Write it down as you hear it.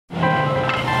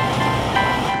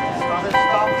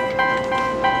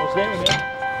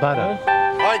butter.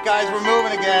 All right, guys, we're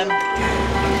moving again.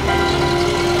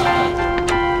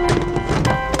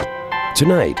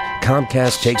 Tonight,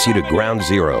 Comcast takes you to ground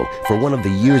zero for one of the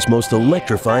year's most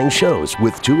electrifying shows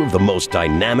with two of the most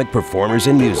dynamic performers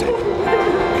in music.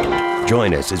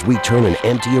 Join us as we turn an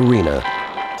empty arena,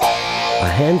 a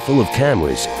handful of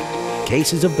cameras,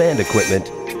 cases of band equipment,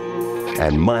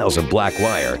 and miles of black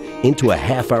wire into a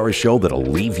half-hour show that'll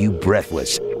leave you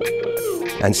breathless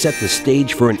and set the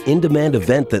stage for an in-demand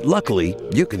event that luckily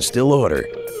you can still order.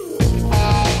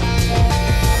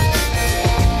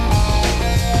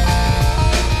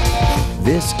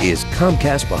 This is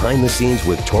Comcast Behind the Scenes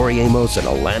with Tori Amos and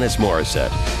Alanis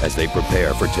Morissette as they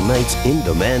prepare for tonight's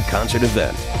in-demand concert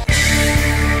event.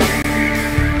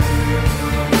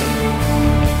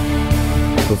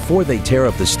 Before they tear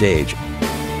up the stage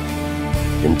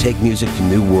and take music to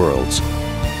new worlds,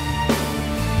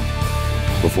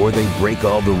 before they break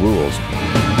all the rules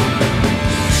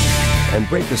and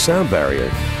break the sound barrier,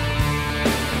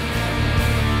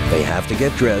 they have to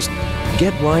get dressed,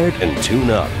 get wired, and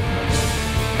tune up.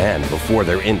 And before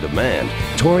they're in demand,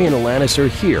 Tori and Alanis are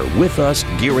here with us,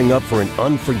 gearing up for an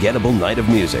unforgettable night of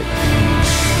music.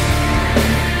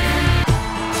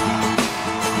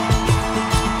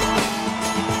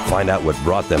 Find out what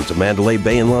brought them to Mandalay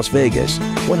Bay in Las Vegas,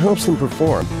 what helps them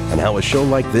perform, and how a show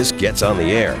like this gets on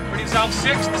the air. Ready, dissolve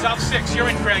six, dissolve six. You're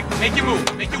in, Craig. Make you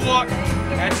move, make you walk.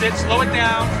 That's it, slow it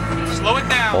down, slow it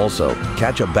down. Also,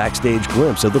 catch a backstage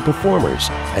glimpse of the performers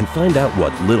and find out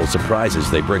what little surprises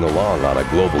they bring along on a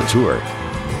global tour.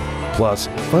 Plus,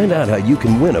 find out how you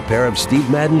can win a pair of Steve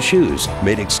Madden shoes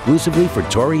made exclusively for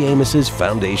Tori Amos's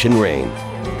Foundation Reign.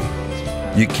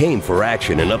 You came for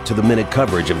action and up-to-the-minute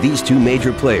coverage of these two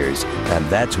major players, and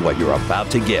that's what you're about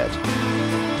to get.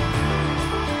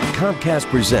 Comcast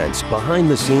presents Behind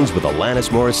the Scenes with Alanis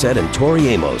Morissette and Tori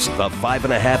Amos, the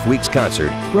 5.5 weeks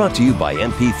concert, brought to you by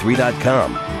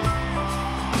MP3.com.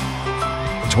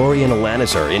 Tori and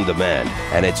Alanis are in demand,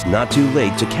 and it's not too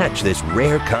late to catch this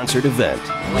rare concert event.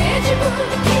 Where'd you put the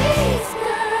keys, girl?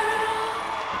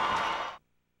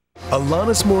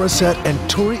 Alanis Morissette and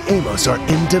Tori Amos are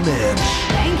in demand.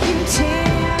 Thank you,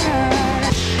 Tara.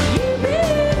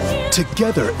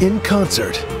 Together in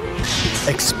concert.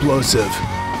 Explosive.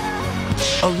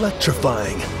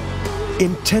 Electrifying.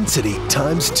 Intensity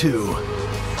 ×2.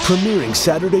 Premiering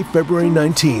Saturday, February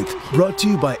 19th. Brought to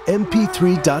you by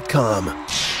MP3.com.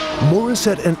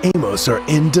 Morissette and Amos are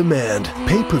in demand.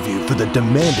 Pay-per-view for the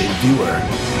demanding viewer.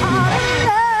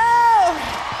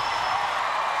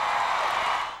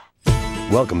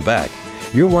 Welcome back.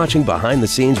 You're watching Behind the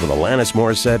Scenes with Alanis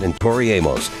Morissette and Tori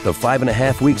Amos, the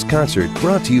 5.5 weeks concert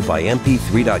brought to you by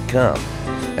MP3.com.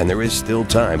 And there is still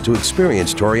time to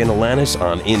experience Tori and Alanis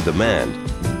on In Demand.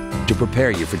 To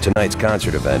prepare you for tonight's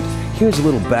concert event, here's a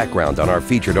little background on our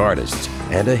featured artists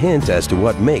and a hint as to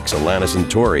what makes Alanis and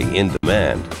Tori in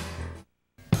demand.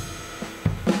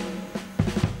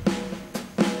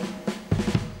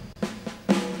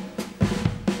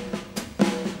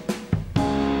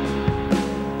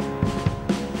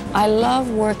 I love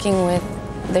working with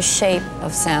the shape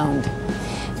of sound,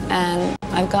 and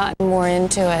I've gotten more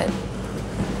into it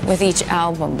with each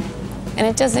album. And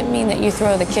it doesn't mean that you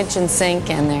throw the kitchen sink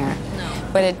in there,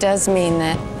 but it does mean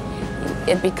that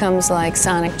it becomes like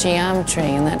sonic geometry,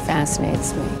 and that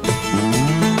fascinates me.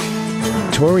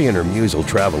 Tori and her muse will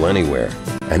travel anywhere,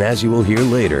 and as you will hear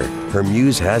later, her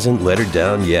muse hasn't let her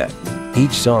down yet.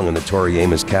 Each song in the Tori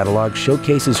Amos catalog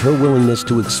showcases her willingness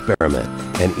to experiment,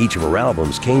 and each of her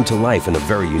albums came to life in a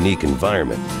very unique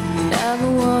environment. Never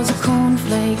was a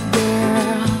cornflake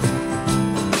girl.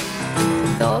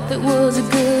 Thought that was a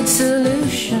good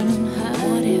solution.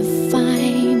 What if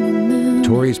I'm a moon?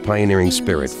 Tori's pioneering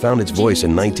spirit found its voice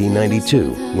in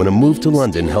 1992 when a move to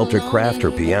London helped her craft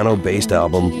her piano-based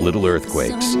album Little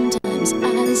Earthquakes. Sometimes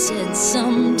I said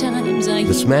sometimes I...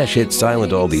 The smash hit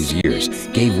Silent all these years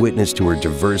gave witness to her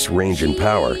diverse range and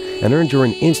power and earned her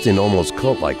an instant, almost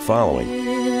cult-like following.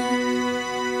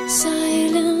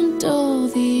 Silent all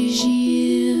these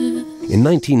years. In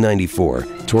 1994,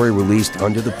 Tori released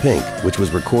Under the Pink, which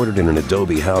was recorded in an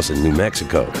adobe house in New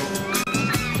Mexico.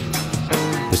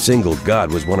 The single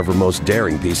God was one of her most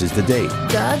daring pieces to date.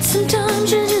 God,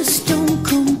 sometimes you just don't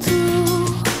come through.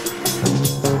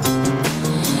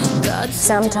 God,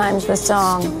 Sometimes the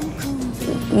song,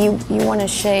 you want a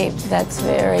shape that's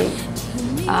very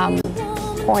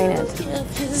pointed.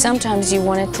 Sometimes you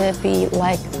want it to be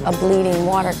like a bleeding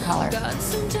watercolor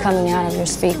coming out of your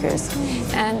speakers.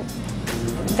 And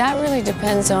that really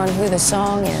depends on who the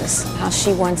song is, how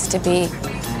she wants to be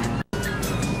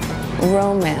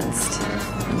romanced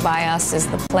by us as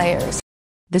the players.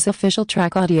 This official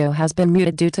track audio has been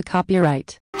muted due to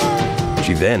copyright.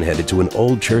 She then headed to an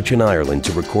old church in Ireland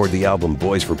to record the album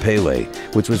Boys for Pele,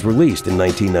 which was released in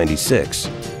 1996.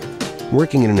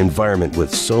 Working in an environment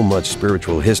with so much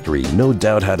spiritual history no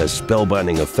doubt had a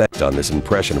spellbinding effect on this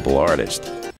impressionable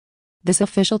artist. This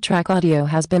official track audio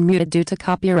has been muted due to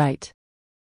copyright.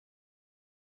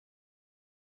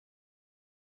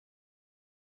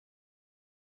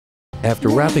 After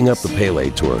wrapping up the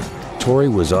Pele tour, Tori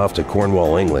was off to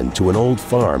Cornwall, England, to an old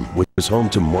farm which was home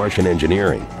to Martian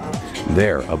engineering.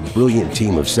 There, a brilliant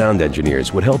team of sound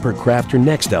engineers would help her craft her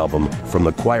next album, From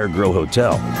the Choir Girl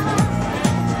Hotel.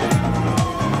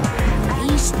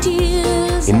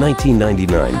 In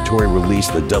 1999, Tori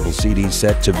released the double CD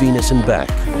set To Venus and Back.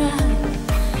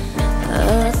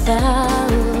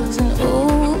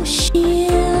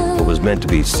 What was meant to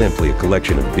be simply a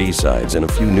collection of B-sides and a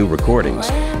few new recordings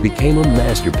became a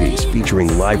masterpiece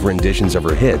featuring live renditions of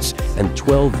her hits and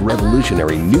 12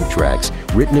 revolutionary new tracks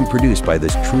written and produced by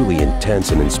this truly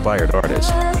intense and inspired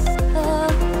artist.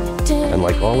 And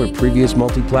like all her previous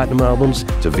multi-platinum albums,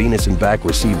 To Venus and Back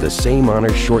received the same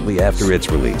honor shortly after its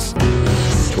release.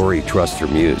 Tori trusts her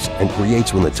muse and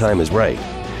creates when the time is right.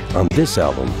 On this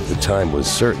album, the time was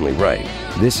certainly right.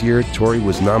 This year, Tori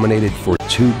was nominated for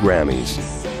 2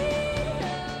 Grammys.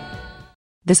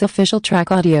 This official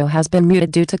track audio has been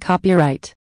muted due to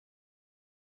copyright.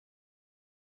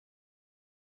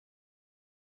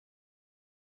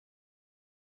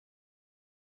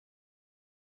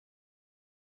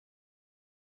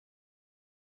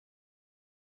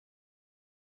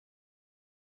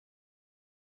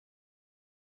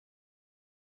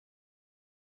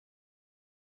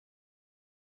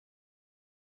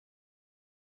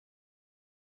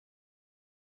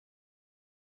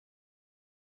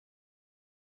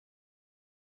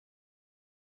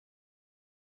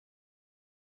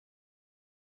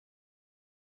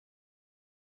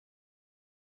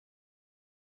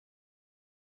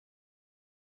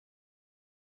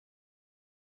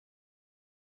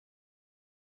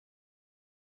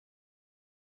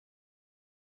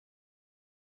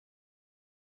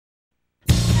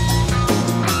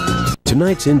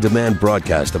 Tonight's in-demand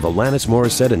broadcast of Alanis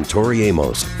Morissette and Tori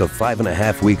Amos, the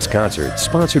 5.5 weeks concert,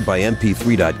 sponsored by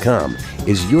MP3.com,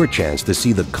 is your chance to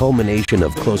see the culmination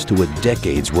of close to a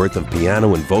decade's worth of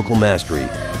piano and vocal mastery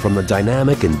from the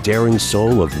dynamic and daring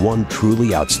soul of one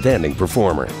truly outstanding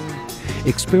performer.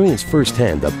 Experience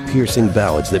firsthand the piercing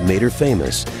ballads that made her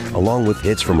famous, along with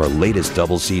hits from her latest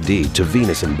double CD, To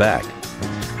Venus and Back.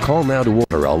 Call now to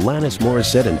order Alanis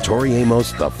Morissette and Tori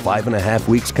Amos, the 5.5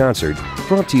 weeks concert,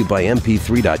 brought to you by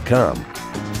MP3.com.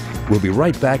 We'll be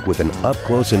right back with an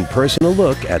up-close and personal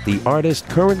look at the artist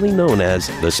currently known as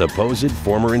the supposed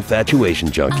former infatuation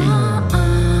junkie.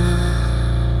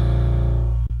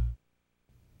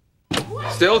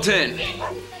 Stilton,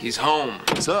 he's home.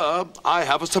 Sir, I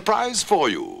have a surprise for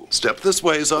you. Step this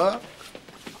way, sir.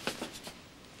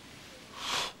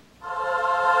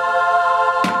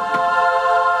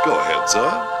 Go ahead,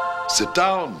 sir. Sit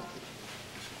down.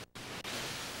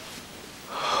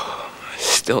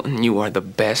 Stilton, you are the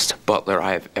best butler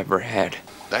I have ever had.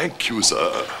 Thank you,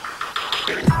 sir.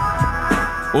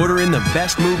 Order in the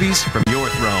best movies from your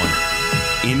throne.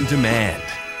 In demand.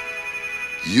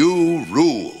 You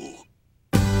rule.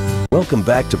 Welcome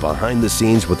back to Behind the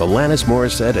Scenes with Alanis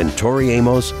Morissette and Tori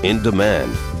Amos, In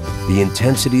Demand. The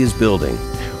intensity is building.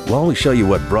 While we show you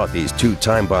what brought these 2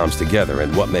 time bombs together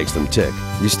and what makes them tick,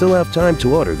 you still have time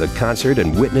to order the concert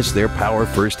and witness their power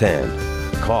firsthand.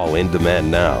 Call In Demand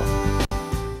now.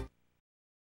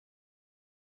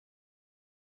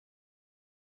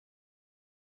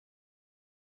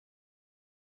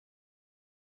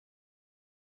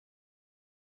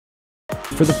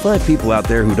 For the 5 people out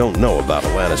there who don't know about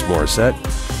Alanis Morissette,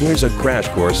 here's a crash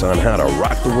course on how to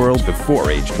rock the world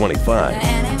before age 25.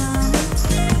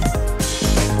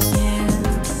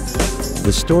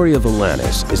 The story of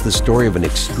Alanis is the story of an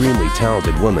extremely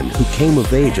talented woman who came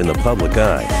of age in the public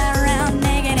eye.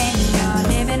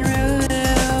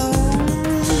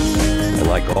 And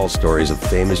like all stories of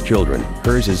famous children,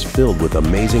 hers is filled with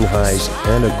amazing highs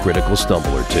and a critical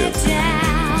stumble or two.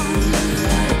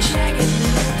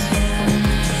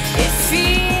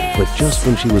 But just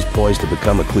when she was poised to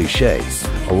become a cliché,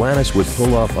 Alanis would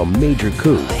pull off a major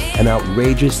coup, an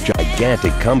outrageous,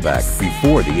 gigantic comeback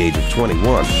before the age of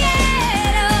 21.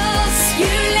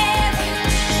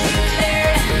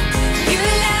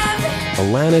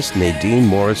 Alanis Nadine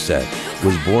Morissette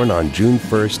was born on June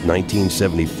 1st,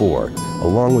 1974,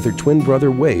 along with her twin brother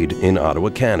Wade in Ottawa,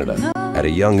 Canada. At a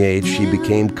young age, she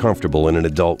became comfortable in an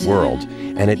adult world,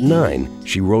 and at 9,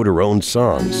 she wrote her own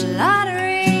songs.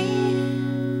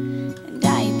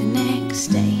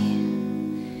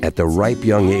 At the ripe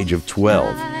young age of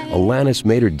 12, Alanis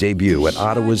made her debut at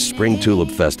Ottawa's Spring Tulip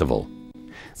Festival.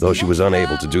 Though she was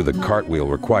unable to do the cartwheel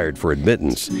required for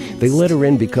admittance, they let her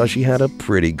in because she had a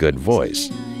pretty good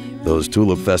voice. Those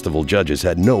Tulip Festival judges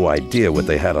had no idea what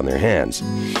they had on their hands.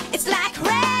 It's like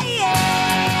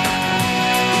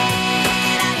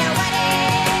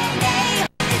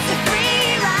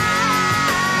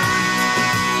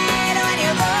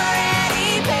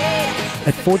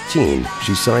At 14,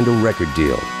 she signed a record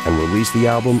deal and released the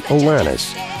album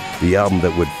Alanis, the album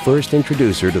that would first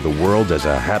introduce her to the world as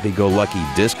a happy-go-lucky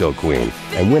disco queen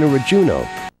and winner a Juno,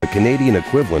 the Canadian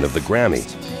equivalent of the Grammy.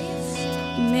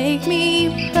 make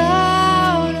me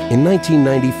proud. In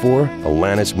 1994,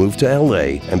 Alanis moved to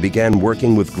LA and began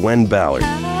working with Glenn Ballard.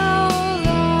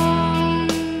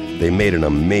 They made an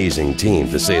amazing team,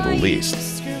 to say the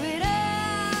least.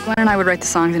 Glenn and I would write the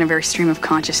songs in a very stream of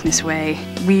consciousness way.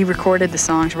 We recorded the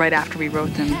songs right after we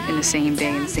wrote them in the same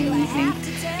day and the same evening.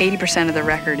 80% of the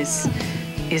record is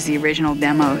the original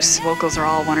demos. Vocals are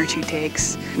all 1 or 2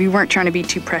 takes. We weren't trying to be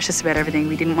too precious about everything.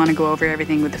 We didn't want to go over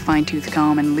everything with a fine-tooth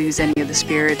comb and lose any of the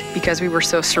spirit. Because we were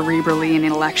so cerebrally and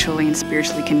intellectually and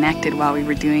spiritually connected while we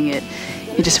were doing it,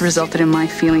 it just resulted in my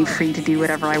feeling free to do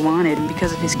whatever I wanted, and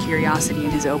because of his curiosity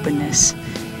and his openness.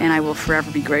 And I will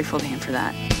forever be grateful to him for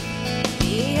that.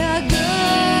 Be a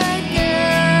good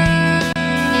girl.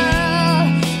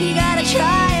 You gotta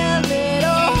try a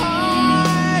little harder.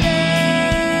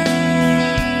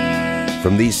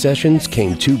 From these sessions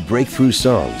came 2 breakthrough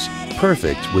songs,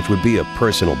 Perfect, which would be a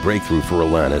personal breakthrough for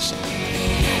Alanis,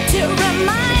 To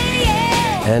remind you.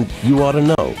 and You Ought to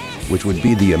Know, which would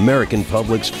be the American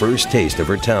public's first taste of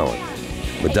her talent.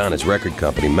 Madonna's record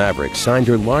company, Maverick, signed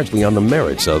her largely on the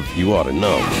merits of You Ought to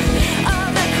Know. Of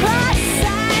the cross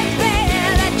I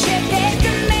bear that you did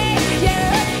to me.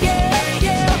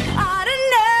 You ought to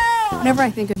know. Whenever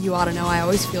I think of You Ought to Know, I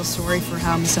always feel sorry for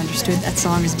how misunderstood that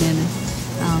song has been,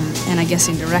 and I guess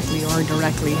indirectly or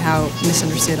directly how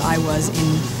misunderstood I was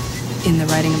in the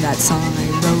writing of that song. I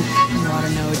wrote You Ought to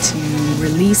Know to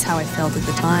release how I felt at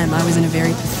the time. I was in a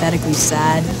very pathetically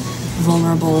sad,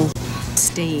 vulnerable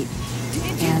state,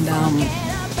 and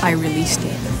I released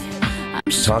it.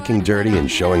 Talking dirty and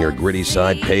showing her gritty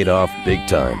side paid off big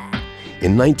time.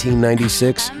 In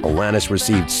 1996, Alanis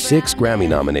received 6 Grammy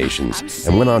nominations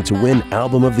and went on to win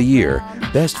Album of the Year,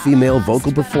 Best Female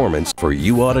Vocal Performance for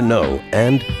You Ought to Know,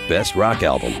 and Best Rock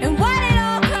Album. And what it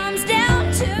all comes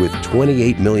down to. With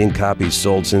 28 million copies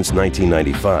sold since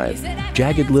 1995,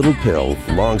 Jagged Little Pill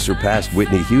long surpassed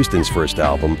Whitney Houston's first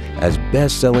album as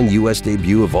best-selling U.S.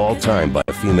 debut of all time by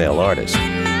a female artist.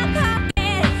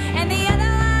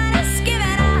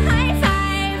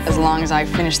 As long as I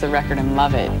finish the record and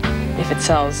love it, if it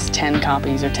sells 10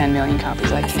 copies or 10 million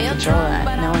copies, I can't control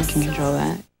that. No one can control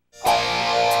that.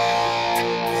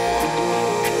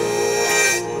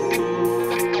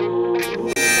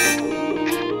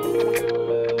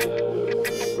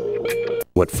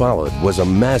 What followed was a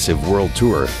massive world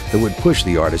tour that would push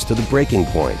the artist to the breaking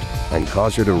point and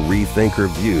cause her to rethink her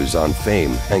views on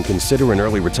fame and consider an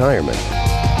early retirement.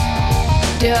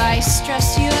 Do I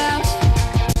stress you out?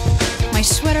 My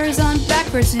sweater is on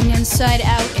backwards and inside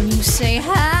out, and you say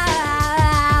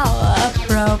how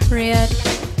appropriate.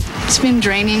 It's been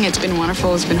draining, it's been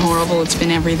wonderful, it's been horrible, it's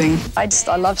been everything. I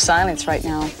love silence right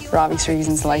now. For obvious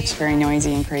reasons, life's very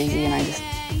noisy and crazy, and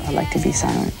I like to be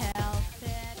silent.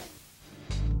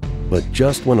 But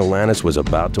just when Alanis was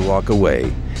about to walk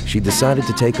away, she decided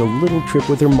to take a little trip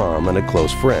with her mom and a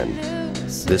close friend.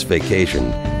 This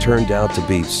vacation turned out to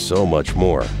be so much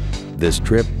more. This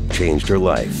trip changed her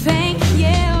life. Thank you,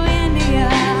 India.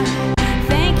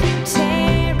 Thank you,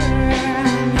 terror.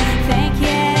 Thank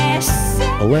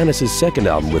you, Alanis' second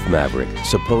album with Maverick,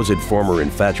 supposed former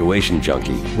infatuation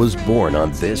junkie, was born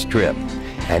on this trip,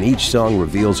 and each song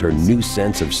reveals her new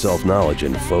sense of self-knowledge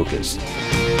and focus.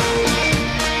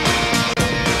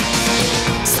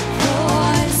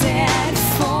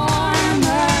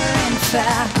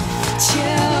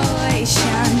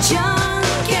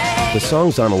 The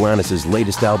songs on Alanis'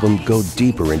 latest album go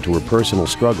deeper into her personal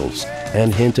struggles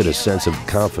and hint at a sense of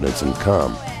confidence and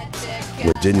calm.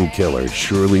 What didn't kill her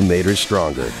surely made her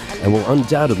stronger and will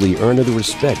undoubtedly earn her the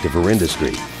respect of her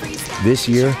industry. This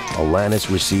year, Alanis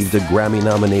received a Grammy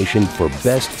nomination for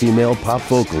Best Female Pop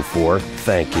Vocal for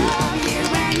Thank You.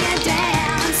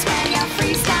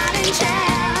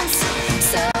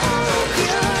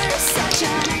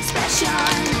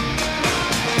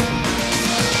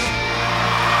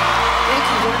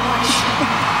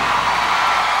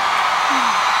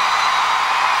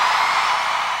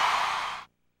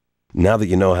 Now that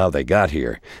you know how they got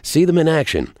here, see them in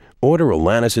action. Order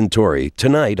Alanis and Tori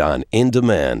tonight on In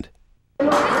Demand.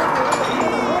 Stilton,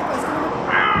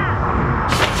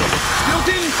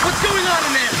 what's going on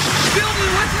in there? Stilton,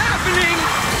 what's happening?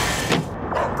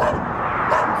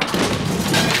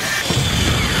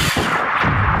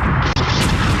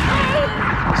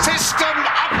 System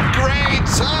upgrade,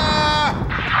 sir!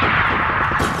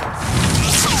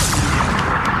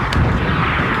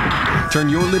 Turn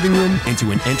your living room into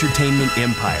an entertainment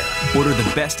empire. Order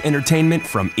the best entertainment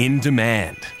from In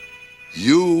Demand.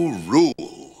 You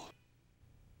rule.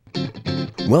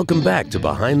 Welcome back to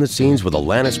Behind the Scenes with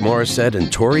Alanis Morissette and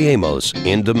Tori Amos,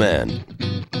 In Demand.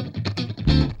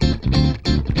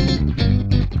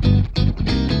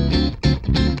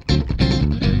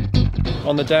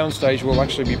 On the downstage, we'll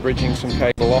actually be bridging some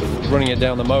cable off, running it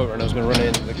down the motor, and I was going to run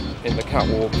it in the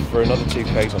catwalk for another 2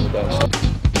 Ks on the downstage.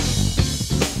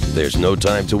 There's no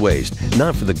time to waste,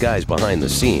 not for the guys behind the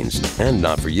scenes, and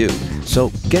not for you. So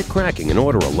get cracking and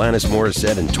order Alanis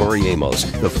Morissette and Tori Amos,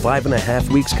 the 5.5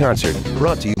 weeks concert,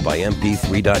 brought to you by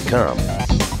mp3.com.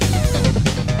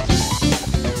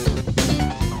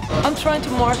 I'm trying to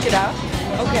mark it out,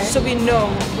 so we know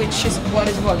which is what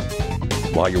is what.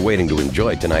 While you're waiting to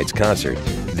enjoy tonight's concert,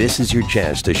 this is your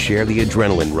chance to share the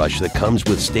adrenaline rush that comes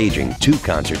with staging 2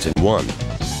 concerts in one.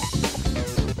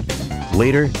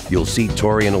 Later, you'll see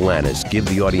Tori and Alanis give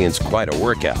the audience quite a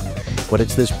workout, but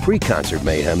it's this pre-concert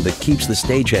mayhem that keeps the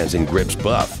stagehands and grips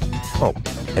buff. Oh,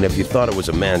 and if you thought it was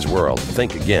a man's world,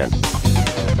 think again.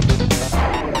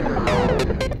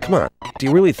 Come on, do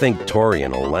you really think Tori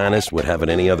and Alanis would have it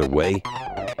any other way?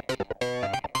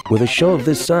 With a show of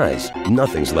this size,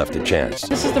 nothing's left to chance.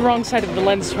 This is the wrong side of the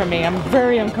lens for me. I'm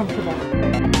very uncomfortable.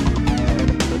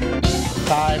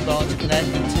 Thigh bones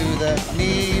connected to the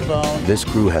knee bone. This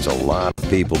crew has a lot of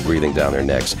people breathing down their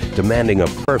necks, demanding a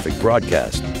perfect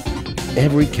broadcast.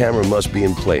 Every camera must be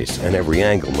in place and every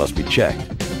angle must be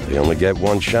checked. They only get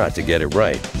one shot to get it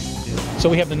right. So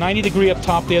we have the 90 degree up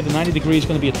top there. The 90 degree is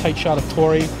going to be a tight shot of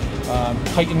Tori,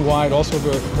 tight and wide, also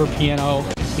her piano,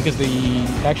 because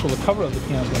the cover of the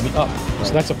piano is going to be up.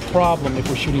 So that's a problem if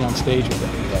we're shooting on stage with it.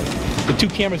 The 2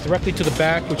 cameras directly to the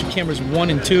back, which are cameras 1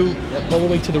 and 2, all the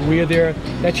way to the rear there.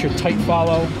 That's your tight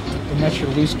follow, and that's your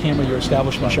loose camera, your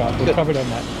establishment shot. We're covered on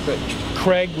that.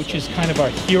 Craig, which is kind of our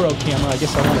hero camera, I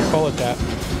guess I want to call it that,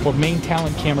 or main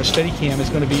talent camera, steady cam, is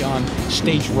going to be on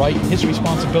stage right. And his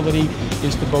responsibility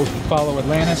is to both follow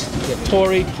Alanis, get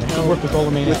Tori, and work with all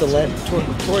the main acts.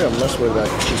 Tori, I'm less worried about.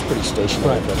 She's pretty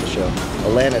stationary throughout the show.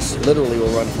 Alanis literally will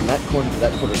run from that corner to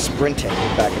that corner, sprinting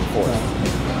back and forth.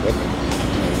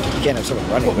 You can't have someone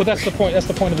running. Well, that's the point. That's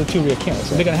the point of the 2 rear cameras.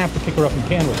 So they're going to have to pick her up and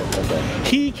pan with her. Okay.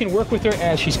 He can work with her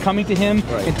as she's coming to him,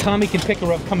 and Tommy can pick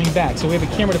her up coming back. So we have a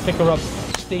camera to pick her up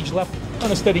stage left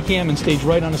on a steady cam and stage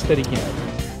right on a steady cam.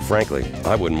 Frankly,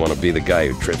 I wouldn't want to be the guy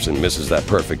who trips and misses that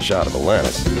perfect shot of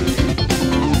Alanis.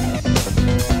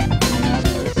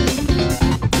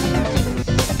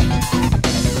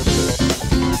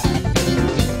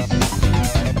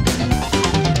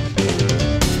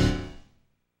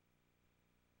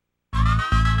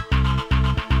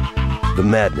 The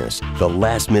madness, the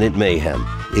last-minute mayhem,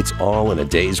 it's all in a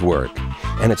day's work.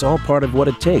 And it's all part of what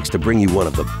it takes to bring you one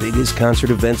of the biggest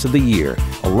concert events of the year,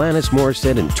 Alanis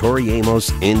Morissette and Tori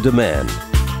Amos, In Demand.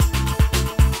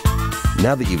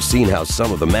 Now that you've seen how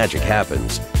some of the magic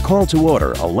happens, call to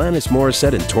order Alanis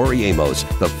Morissette and Tori Amos,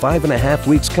 the 5.5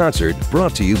 weeks concert,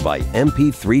 brought to you by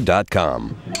mp3.com.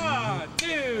 1,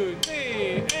 2,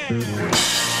 3, and...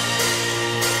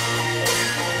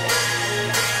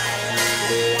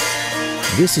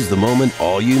 This is the moment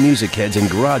all you music heads and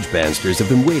garage bandsters have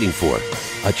been waiting for.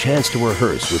 A chance to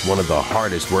rehearse with one of the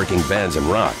hardest working bands in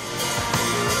rock.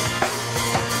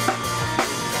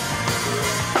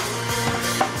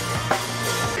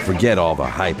 Forget all the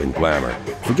hype and glamour.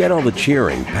 Forget all the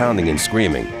cheering, pounding, and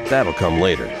screaming. That'll come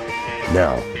later.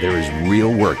 Now, there is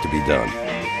real work to be done.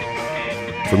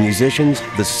 For musicians,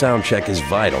 the sound check is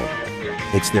vital.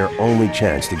 It's their only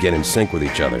chance to get in sync with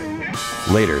each other.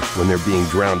 Later, when they're being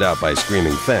drowned out by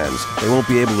screaming fans, they won't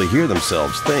be able to hear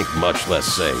themselves think, much less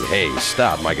say, "Hey,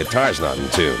 stop, my guitar's not in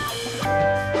tune."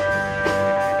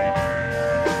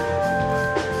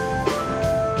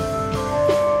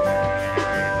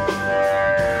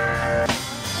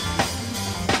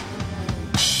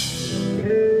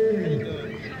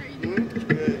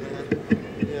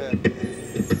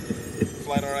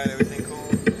 Flight all right? Everything cool?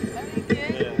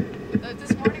 Everything good.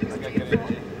 This morning was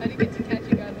beautiful. I didn't get to catch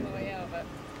you guys on the way out, but...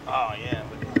 Oh, yeah.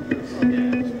 I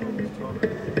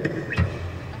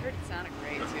heard it sounded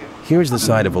great, too. Here's the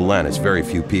side of Alanis very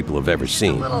few people have ever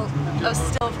seen.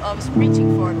 I was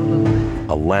reaching for it a little bit.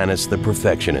 Alanis the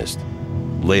perfectionist.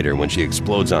 Later, when she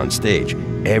explodes on stage,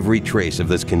 every trace of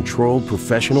this controlled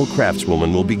professional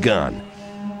craftswoman will be gone.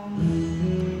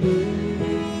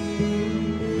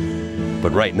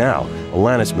 But right now,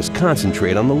 Alanis must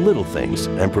concentrate on the little things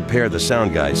and prepare the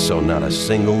sound guys so not a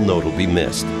single note will be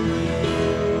missed.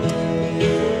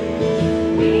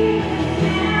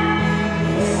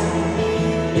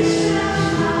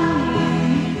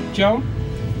 Joe,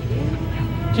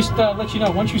 just let you know,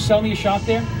 once you sell me a shot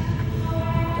there,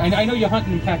 I know you're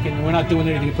hunting and pecking and we're not doing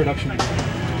anything in production.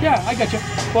 Yeah, I got you.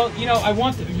 Well, you know, I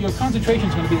want your concentration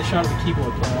is going to be the shot of the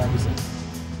keyboard player, obviously.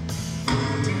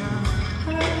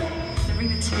 Ring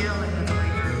the tail and the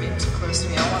you're a bit too close to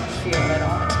me. I want to feel that. I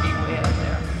want it to be way up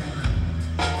there.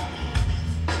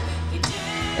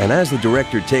 And as the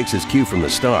director takes his cue from the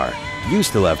star, you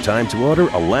still have time to order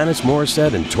Alanis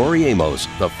Morissette and Tori Amos,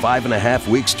 the 5.5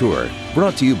 Weeks Tour,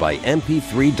 brought to you by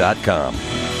mp3.com.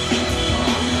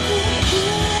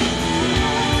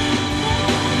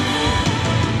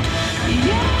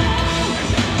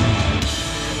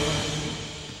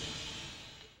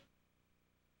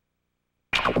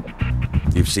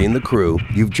 You've seen the crew,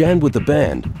 you've jammed with the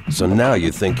band, so now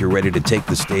you think you're ready to take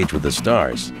the stage with the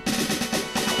stars.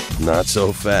 Not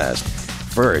so fast.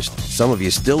 First, some of you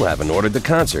still haven't ordered the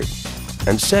concert.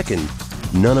 And second,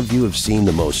 none of you have seen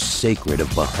the most sacred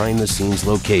of behind-the-scenes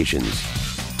locations,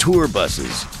 tour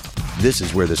buses. This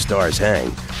is where the stars hang,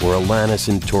 where Alanis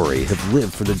and Tori have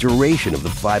lived for the duration of the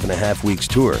 5.5 Weeks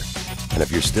Tour. And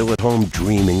if you're still at home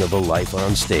dreaming of a life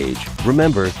on stage,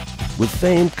 remember, with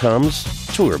fame comes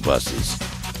tour buses.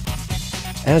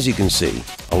 As you can see,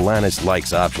 Alanis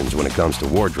likes options when it comes to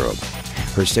wardrobe.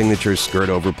 Her signature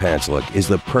skirt-over pants look is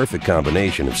the perfect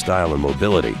combination of style and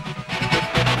mobility.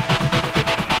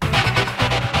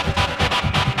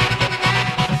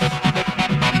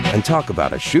 And talk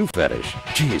about a shoe fetish.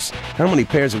 Geez, how many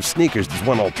pairs of sneakers does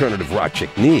one alternative rock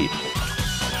chick need?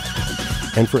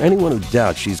 And for anyone who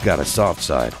doubts she's got a soft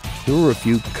side, here are a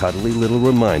few cuddly little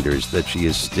reminders that she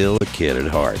is still a kid at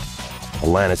heart.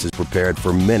 Alanis is prepared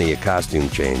for many a costume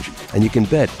change, and you can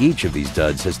bet each of these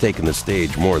duds has taken the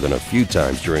stage more than a few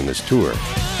times during this tour.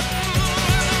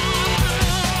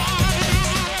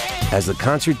 As the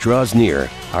concert draws near,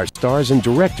 our stars and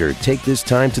director take this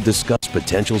time to discuss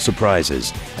potential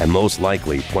surprises and most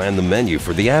likely plan the menu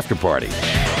for the after-party.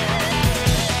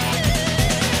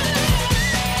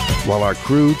 While our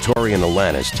crew, Tori and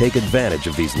Alanis, take advantage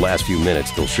of these last few minutes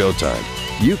till showtime,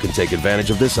 you can take advantage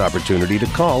of this opportunity to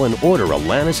call and order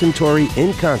Alanis and Tori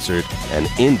in concert and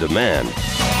in demand.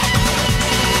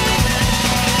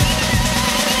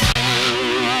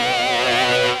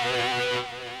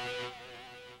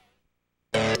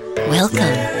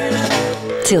 Welcome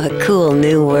to a cool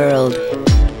new world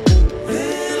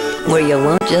where you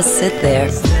won't just sit there,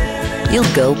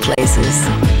 you'll go places.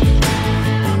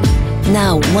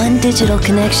 Now, one digital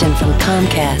connection from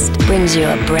Comcast brings you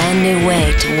a brand new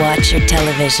way to watch your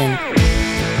television.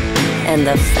 And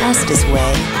the fastest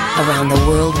way around the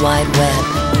World Wide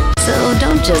Web. So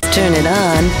don't just turn it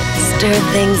on, stir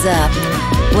things up.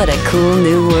 What a cool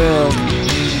new world.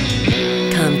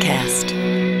 Comcast.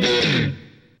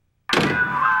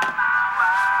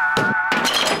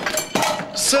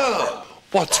 Sir,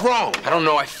 what's wrong? I don't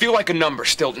know. I feel like a number,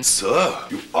 Stilton. Sir,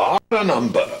 you are a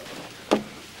number.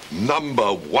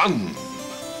 Number 1.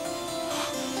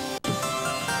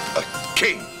 A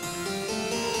king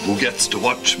who gets to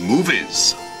watch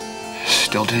movies.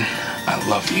 Stilton, I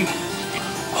love you.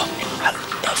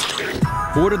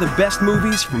 Order the best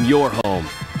movies from your home.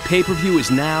 Pay-per-view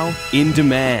is now in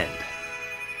demand.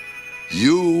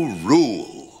 You rule.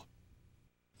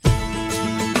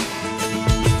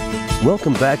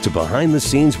 Welcome back to Behind the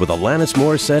Scenes with Alanis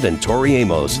Morissette and Tori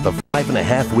Amos, the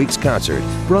 5.5 Weeks concert,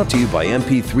 brought to you by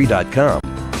mp3.com.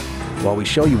 While we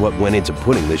show you what went into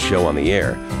putting this show on the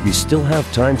air, you still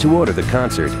have time to order the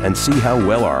concert and see how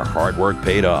well our hard work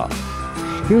paid off.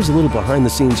 Here's a little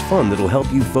behind-the-scenes fun that'll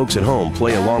help you folks at home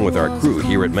play along with our crew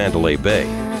here at Mandalay Bay.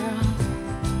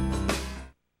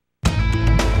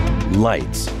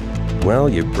 Lights. Well,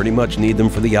 you pretty much need them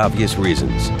for the obvious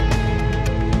reasons.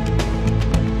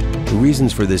 The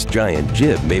reasons for this giant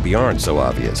jib maybe aren't so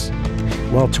obvious.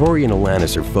 While Tori and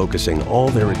Alanis are focusing all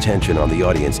their attention on the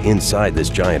audience inside this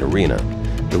giant arena,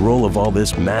 the role of all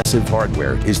this massive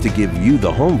hardware is to give you,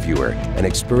 the home viewer, an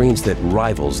experience that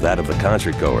rivals that of the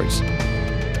concert goers.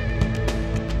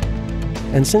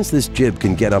 And since this jib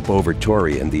can get up over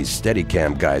Tori and these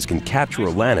Steadicam guys can capture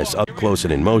Alanis up close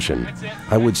and in motion,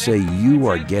 I would say you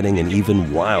are getting an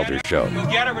even wilder show. You'll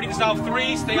get it. Ready to solve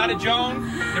 3. Stay out of Joan.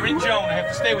 You're in Joan. I have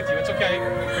to stay with you. It's okay.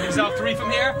 Ready to solve 3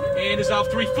 from here. And dissolve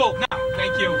 3 full. Now,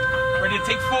 thank you. Ready to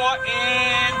take 4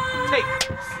 and take.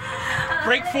 take.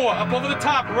 Break 4, up over the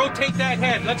top, rotate that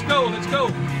head. Let's go, let's go.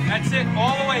 That's it,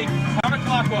 all the way,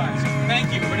 counterclockwise.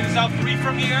 Thank you. Ready to dissolve 3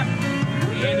 from here,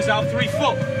 and dissolve 3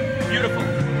 full. Beautiful.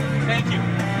 Thank you.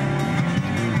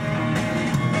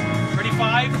 Ready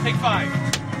 5, take 5.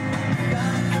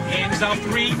 And dissolve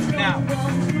 3 now.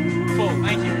 Full,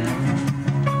 thank you.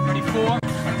 Ready 4.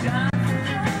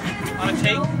 On a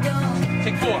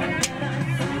take 4.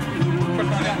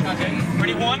 Okay,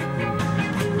 ready 1.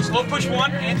 Slow push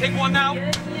 1 and take 1 now.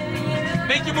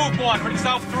 Make your move 1. Ready to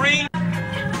dissolve 3.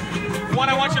 1,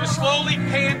 I want you to slowly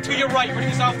pan to your right. Ready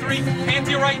to dissolve 3. Pan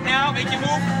to your right now. Make your move.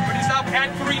 Ready to dissolve.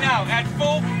 Add 3 now. Add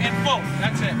full and full.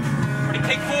 That's it. Ready,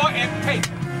 take 4 and take.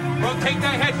 Rotate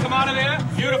that head. Come out of there.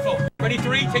 Beautiful. Ready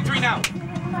 3. Take 3 now.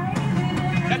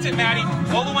 That's it, Maddie.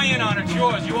 All the way in on it. It's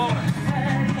yours. You own it.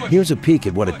 Here's a peek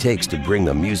at what it takes to bring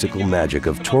the musical magic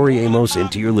of Tori Amos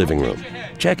into your living room.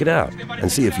 Check it out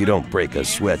and see if you don't break a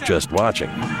sweat just watching.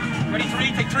 Ready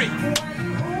 3, take 3.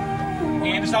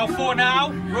 And dissolve 4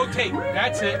 now. Rotate.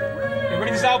 That's it. Okay,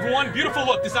 ready to dissolve 1. Beautiful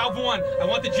look. Dissolve 1. I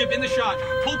want the jib in the shot.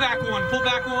 Pull back 1. Pull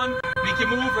back 1. Make your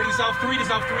move. Ready to dissolve 3.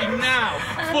 Dissolve 3 now.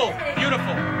 Full.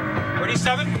 Beautiful. Ready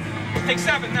 7. Take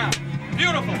 7 now.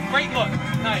 Beautiful. Great look.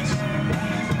 Nice.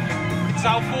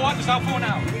 Dissolve 4. Dissolve 4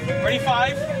 now. Ready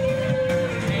 5.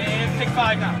 And take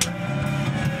 5 now.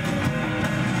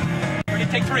 Ready,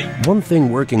 take 3. One thing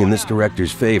working in this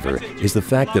director's favor is the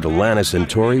fact that Alanis and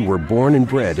Tori were born and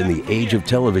bred in the age of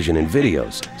television and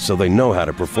videos, so they know how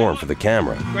to perform for the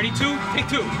camera. Ready 2, take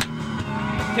 2.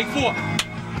 Take 4.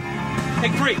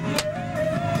 Take 3.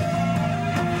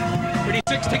 Ready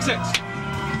 6, take 6.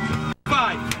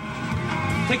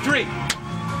 5. Take 3.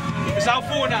 Dissolve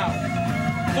 4 now.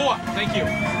 4, thank you.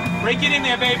 Break it in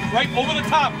there, babe. Right over the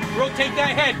top. Rotate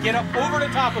that head. Get up over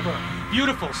the top of her.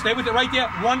 Beautiful. Stay with it right there.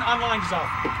 1 on line dissolve.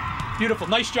 Beautiful.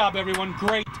 Nice job, everyone.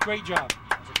 Great, great job.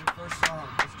 That's a good first song.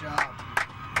 Nice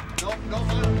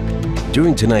job.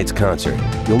 During tonight's concert,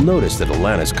 you'll notice that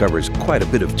Alanis covers quite a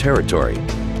bit of territory.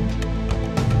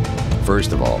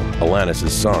 First of all, Alanis'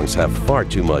 songs have far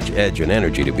too much edge and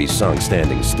energy to be sung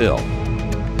standing still.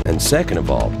 And second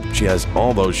of all, she has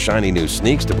all those shiny new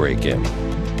sneaks to break in.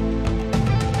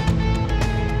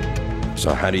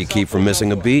 So how do you keep from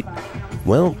missing a beat?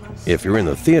 Well, if you're in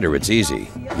the theater, it's easy.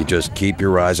 You just keep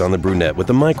your eyes on the brunette with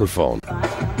the microphone.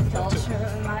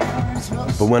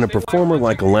 But when a performer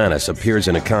like Alanis appears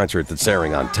in a concert that's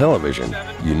airing on television,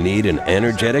 you need an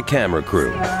energetic camera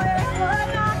crew. Take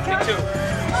 2.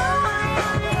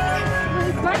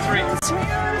 Take 3.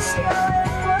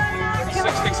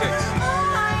 6, take 6.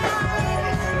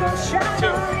 2.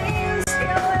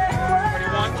 Ready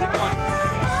 1, take 1.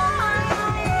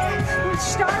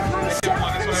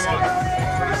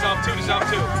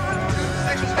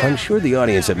 I'm sure the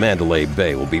audience at Mandalay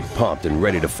Bay will be pumped and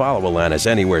ready to follow Alanis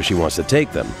anywhere she wants to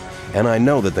take them. And I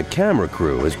know that the camera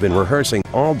crew has been rehearsing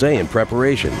all day in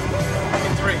preparation.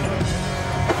 Take 3.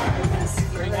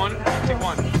 Ready 1, take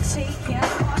 1. Take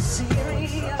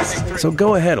 3. So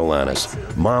go ahead, Alanis.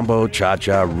 Mambo,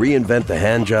 cha-cha, reinvent the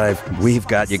hand jive, we've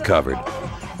got you covered.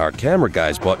 Our camera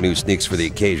guys bought new sneaks for the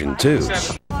occasion, too.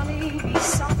 7.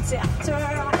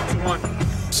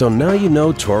 So now you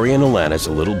know Tori and Alanis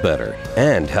a little better,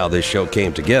 and how this show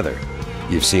came together.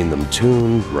 You've seen them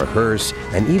tune, rehearse,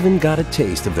 and even got a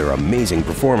taste of their amazing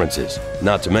performances,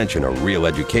 not to mention a real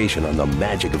education on the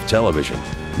magic of television.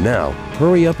 Now,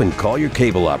 hurry up and call your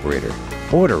cable operator.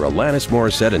 Order Alanis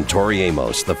Morissette and Tori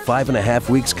Amos, the 5.5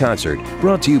 Weeks concert,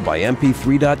 brought to you by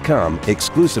MP3.com,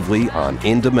 exclusively on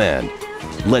In Demand.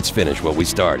 Let's finish what we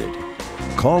started.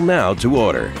 Call now to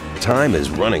order. Time is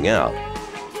running out.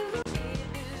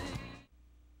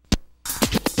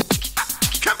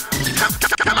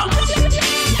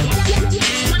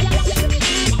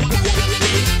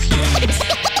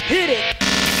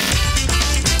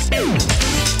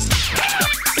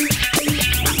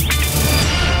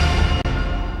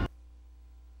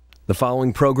 The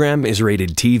following program is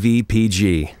rated TV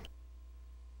PG.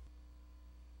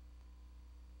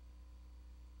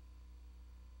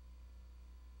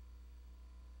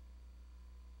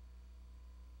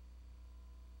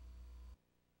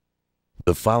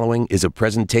 The following is a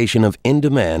presentation of In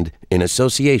Demand in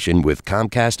association with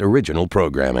Comcast Original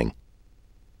Programming.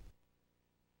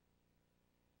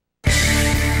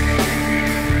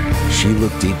 She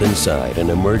looked deep inside and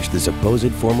emerged the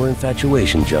supposed former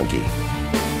infatuation junkie.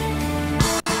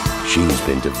 She's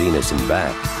been to Venus and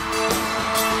back.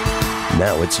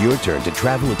 Now it's your turn to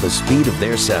travel at the speed of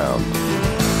their sound.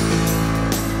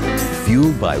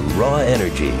 Fueled by raw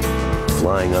energy,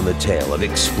 flying on the tail of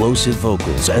explosive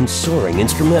vocals and soaring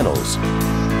instrumentals.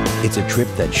 It's a trip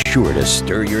that's sure to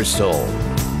stir your soul.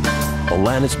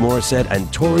 Alanis, Morissette,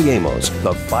 and Tori Amos,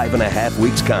 the 5.5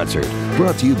 Weeks concert.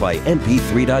 Brought to you by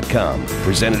MP3.com.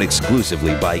 Presented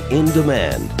exclusively by In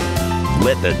Demand.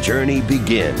 Let the journey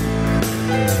begin.